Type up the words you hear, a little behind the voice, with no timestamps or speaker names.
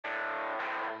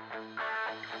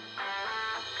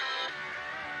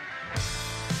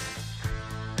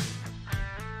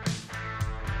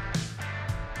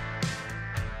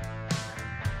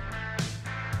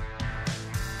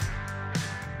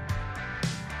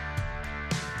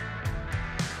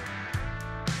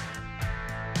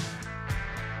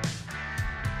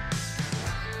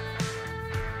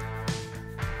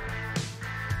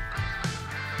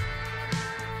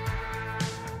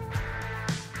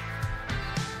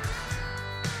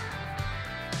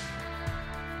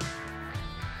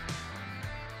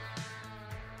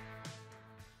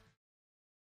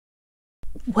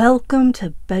Welcome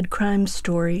to Bed Crime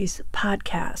Stories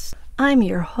podcast. I'm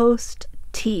your host,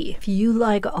 T. If you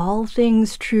like all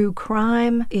things true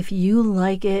crime, if you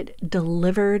like it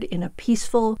delivered in a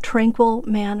peaceful, tranquil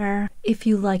manner, if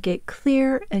you like it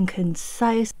clear and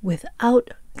concise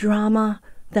without drama,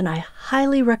 then I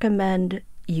highly recommend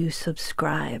you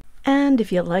subscribe. And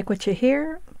if you like what you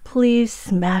hear, please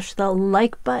smash the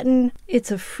like button. It's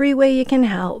a free way you can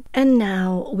help. And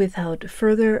now, without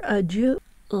further ado,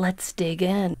 let's dig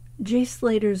in. Jay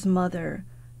Slater's mother,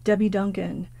 Debbie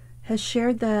Duncan, has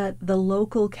shared that the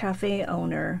local cafe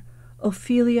owner,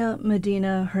 Ophelia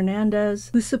Medina Hernandez,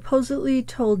 who supposedly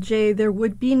told Jay there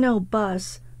would be no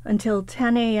bus until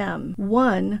 10 a.m.,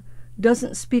 1,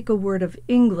 doesn't speak a word of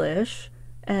English,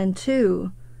 and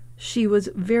 2, she was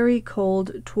very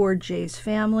cold toward Jay's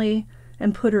family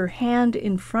and put her hand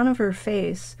in front of her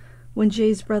face when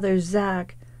Jay's brother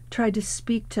Zach tried to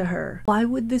speak to her. Why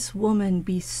would this woman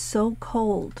be so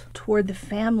cold toward the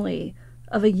family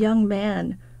of a young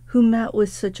man who met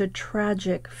with such a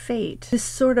tragic fate? This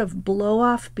sort of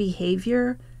blow-off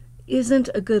behavior isn't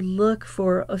a good look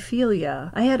for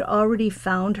Ophelia. I had already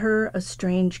found her a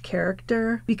strange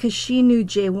character because she knew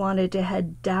Jay wanted to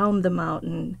head down the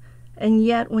mountain, and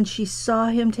yet when she saw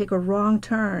him take a wrong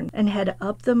turn and head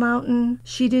up the mountain,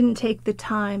 she didn't take the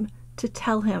time to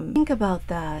tell him. Think about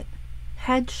that.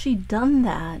 Had she done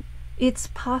that, it's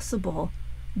possible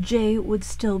Jay would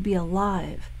still be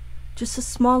alive. Just a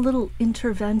small little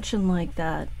intervention like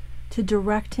that to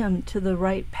direct him to the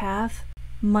right path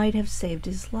might have saved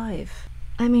his life.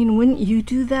 I mean, wouldn't you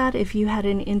do that if you had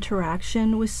an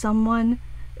interaction with someone,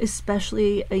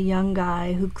 especially a young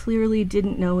guy who clearly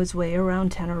didn't know his way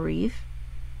around Tenerife?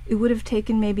 It would have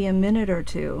taken maybe a minute or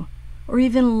two, or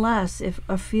even less if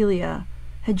Ophelia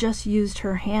had just used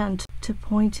her hand to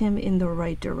point him in the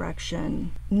right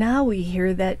direction. Now we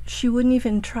hear that she wouldn't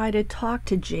even try to talk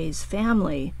to Jay's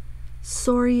family.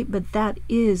 Sorry, but that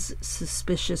is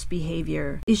suspicious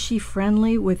behavior. Is she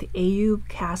friendly with Ayub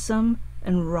Qassin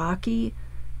and Rocky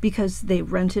because they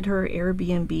rented her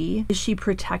Airbnb? Is she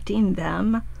protecting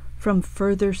them from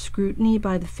further scrutiny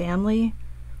by the family?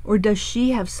 Or does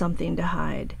she have something to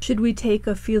hide? Should we take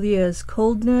Ophelia's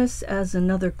coldness as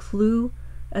another clue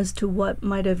as to what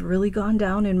might have really gone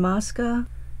down in Moscow?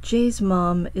 Jay's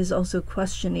mom is also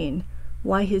questioning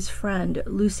why his friend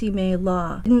Lucy May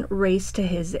Law didn't race to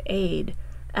his aid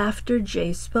after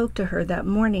Jay spoke to her that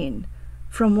morning.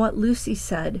 From what Lucy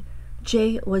said,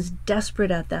 Jay was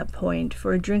desperate at that point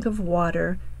for a drink of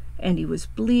water, and he was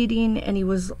bleeding and he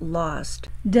was lost.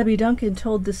 Debbie Duncan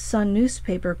told the Sun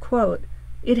newspaper, quote,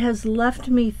 "It has left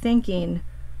me thinking,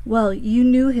 well, you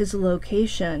knew his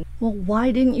location. Well,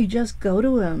 why didn't you just go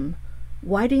to him?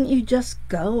 Why didn't you just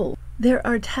go? There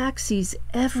are taxis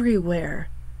everywhere.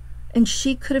 And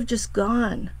she could have just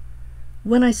gone.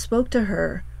 When I spoke to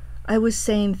her, I was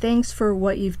saying thanks for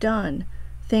what you've done.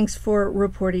 Thanks for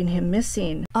reporting him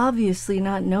missing, obviously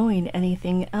not knowing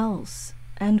anything else."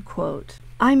 End quote.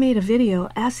 I made a video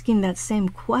asking that same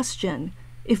question.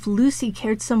 If Lucy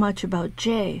cared so much about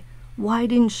Jay, why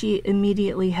didn't she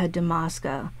immediately head to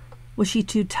Moscow? Was she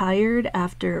too tired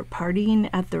after partying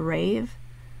at the rave?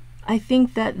 I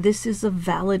think that this is a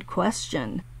valid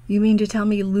question. You mean to tell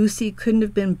me Lucy couldn't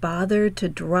have been bothered to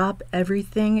drop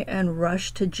everything and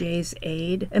rush to Jay's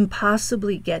aid and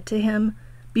possibly get to him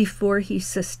before he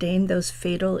sustained those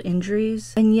fatal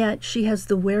injuries? And yet she has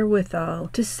the wherewithal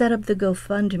to set up the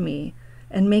GoFundMe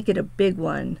and make it a big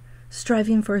one,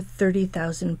 striving for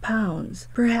 30,000 pounds.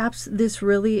 Perhaps this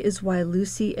really is why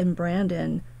Lucy and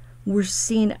Brandon were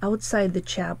seen outside the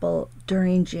chapel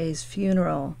during Jay's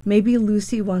funeral. Maybe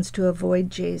Lucy wants to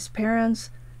avoid Jay's parents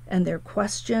and their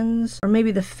questions, or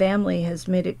maybe the family has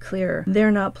made it clear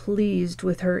they're not pleased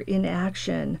with her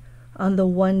inaction on the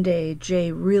one day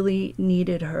Jay really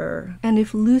needed her. And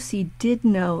if Lucy did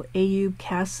know Ayub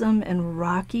Qassin and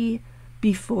Rocky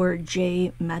before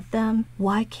Jay met them,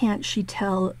 why can't she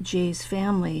tell Jay's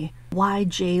family why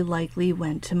Jay likely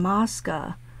went to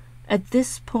Moscow? At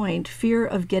this point, fear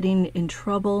of getting in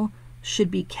trouble should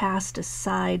be cast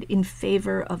aside in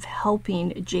favor of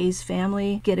helping Jay's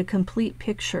family get a complete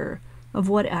picture of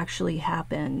what actually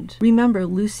happened. Remember,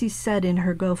 Lucy said in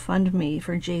her GoFundMe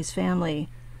for Jay's family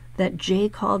that Jay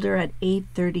called her at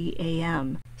 8:30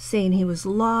 a.m., saying he was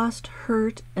lost,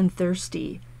 hurt, and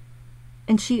thirsty.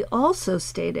 And she also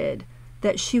stated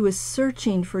that she was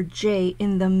searching for Jay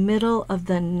in the middle of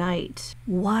the night.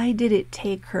 Why did it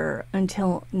take her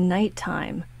until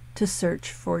nighttime to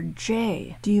search for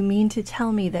Jay? Do you mean to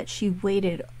tell me that she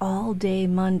waited all day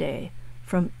Monday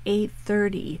from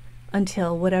 8:30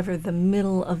 until whatever the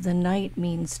middle of the night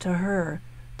means to her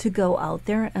to go out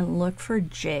there and look for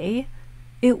Jay?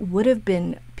 It would have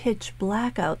been pitch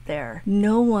black out there.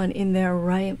 No one in their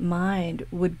right mind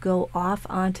would go off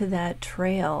onto that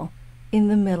trail in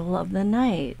the middle of the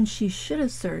night. And she should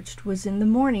have searched was in the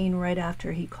morning right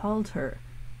after he called her.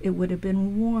 It would have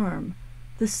been warm.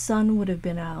 The sun would have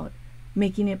been out,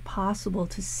 making it possible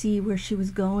to see where she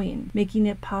was going, making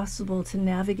it possible to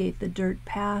navigate the dirt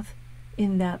path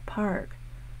in that park.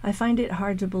 I find it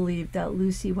hard to believe that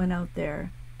Lucy went out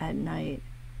there at night.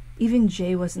 Even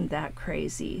Jay wasn't that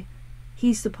crazy.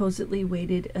 He supposedly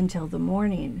waited until the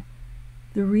morning.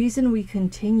 The reason we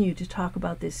continue to talk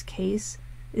about this case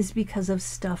is because of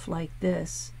stuff like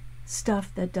this,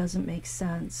 stuff that doesn't make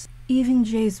sense. Even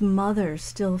Jay's mother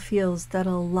still feels that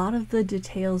a lot of the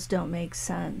details don't make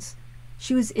sense.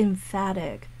 She was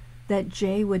emphatic that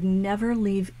Jay would never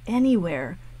leave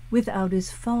anywhere without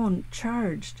his phone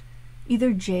charged.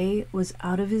 Either Jay was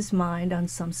out of his mind on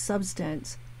some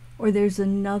substance, or there's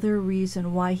another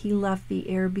reason why he left the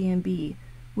Airbnb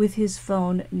with his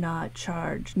phone not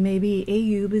charged. Maybe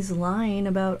Ayub is lying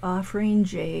about offering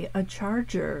Jay a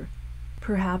charger.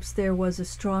 Perhaps there was a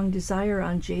strong desire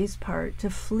on Jay's part to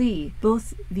flee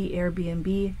both the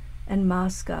Airbnb and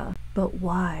Moscow. But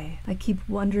why? I keep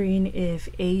wondering if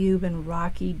Ayub and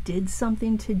Rocky did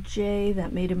something to Jay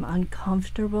that made him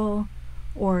uncomfortable,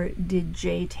 or did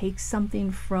Jay take something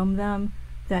from them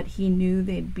that he knew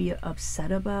they'd be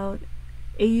upset about?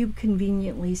 Ayub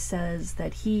conveniently says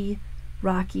that he,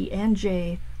 Rocky, and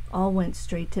Jay all went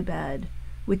straight to bed,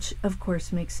 which of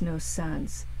course makes no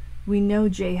sense. We know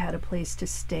Jay had a place to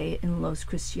stay in Los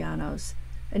Cristianos,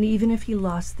 and even if he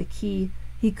lost the key,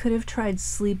 he could have tried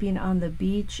sleeping on the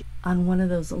beach on one of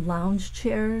those lounge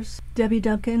chairs. Debbie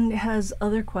Duncan has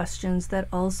other questions that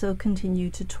also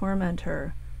continue to torment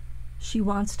her. She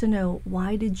wants to know,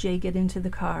 why did Jay get into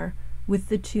the car with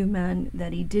the two men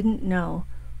that he didn't know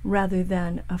rather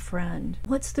than a friend?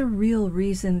 What's the real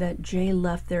reason that Jay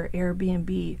left their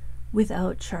Airbnb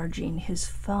without charging his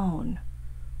phone?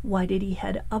 Why did he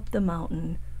head up the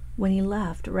mountain when he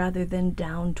left rather than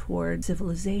down toward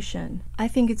civilization? I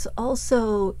think it's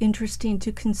also interesting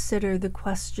to consider the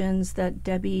questions that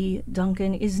Debbie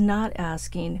Duncan is not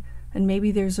asking, and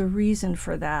maybe there's a reason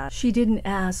for that. She didn't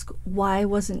ask, why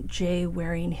wasn't Jay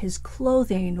wearing his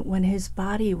clothing when his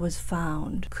body was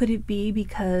found? Could it be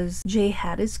because Jay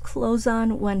had his clothes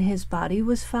on when his body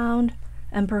was found,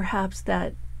 and perhaps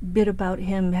that bit about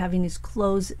him having his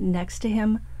clothes next to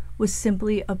him was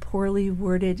simply a poorly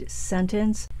worded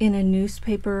sentence in a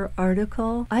newspaper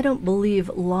article? I don't believe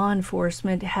law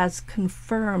enforcement has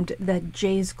confirmed that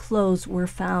Jay's clothes were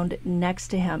found next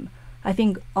to him. I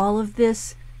think all of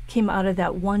this came out of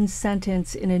that one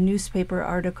sentence in a newspaper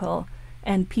article,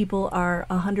 and people are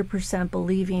 100%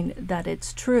 believing that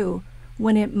it's true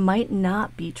when it might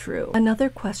not be true. Another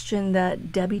question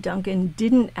that Debbie Duncan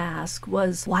didn't ask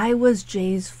was, why was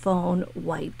Jay's phone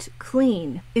wiped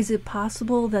clean? Is it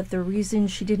possible that the reason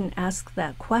she didn't ask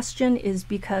that question is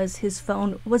because his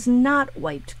phone was not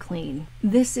wiped clean?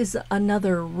 This is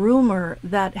another rumor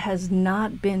that has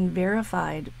not been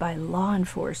verified by law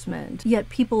enforcement, yet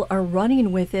people are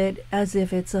running with it as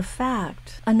if it's a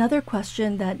fact. Another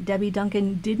question that Debbie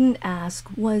Duncan didn't ask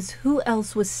was, who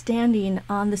else was standing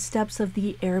on the steps of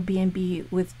the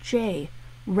Airbnb with Jay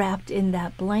wrapped in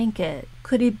that blanket?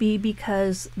 Could it be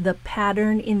because the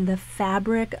pattern in the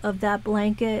fabric of that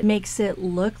blanket makes it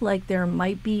look like there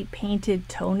might be painted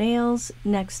toenails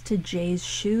next to Jay's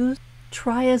shoes?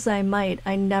 Try as I might,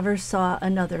 I never saw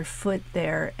another foot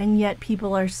there, and yet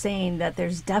people are saying that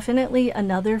there's definitely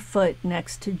another foot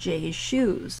next to Jay's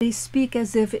shoes. They speak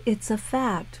as if it's a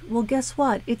fact. Well, guess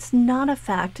what? It's not a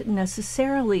fact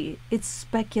necessarily. It's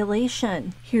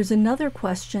speculation. Here's another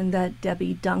question that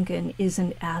Debbie Duncan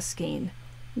isn't asking.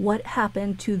 What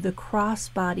happened to the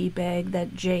crossbody bag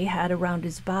that Jay had around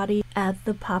his body at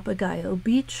the Papagayo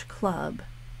Beach Club?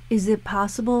 Is it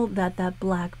possible that that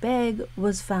black bag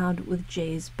was found with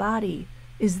Jay's body?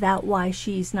 Is that why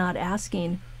she's not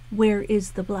asking, where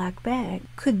is the black bag?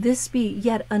 Could this be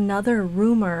yet another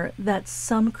rumor that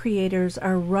some creators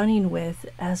are running with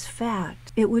as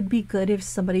fact? It would be good if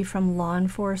somebody from law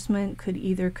enforcement could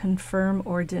either confirm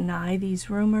or deny these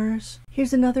rumors.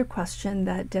 Here's another question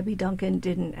that Debbie Duncan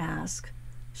didn't ask.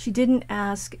 She didn't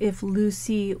ask if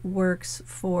Lucy works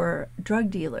for drug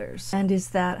dealers, and is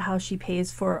that how she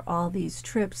pays for all these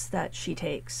trips that she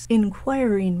takes?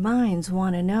 Inquiring minds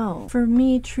want to know. For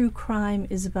me, true crime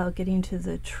is about getting to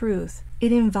the truth.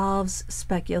 It involves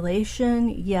speculation,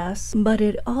 yes, but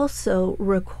it also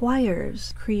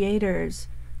requires creators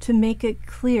to make it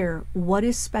clear what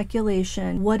is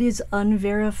speculation, what is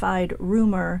unverified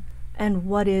rumor, and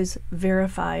what is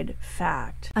verified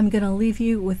fact. I'm going to leave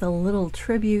you with a little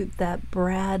tribute that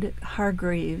Brad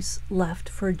Hargreaves left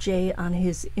for Jay on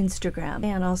his Instagram,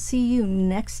 and I'll see you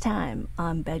next time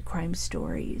on Bed Crime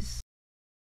Stories.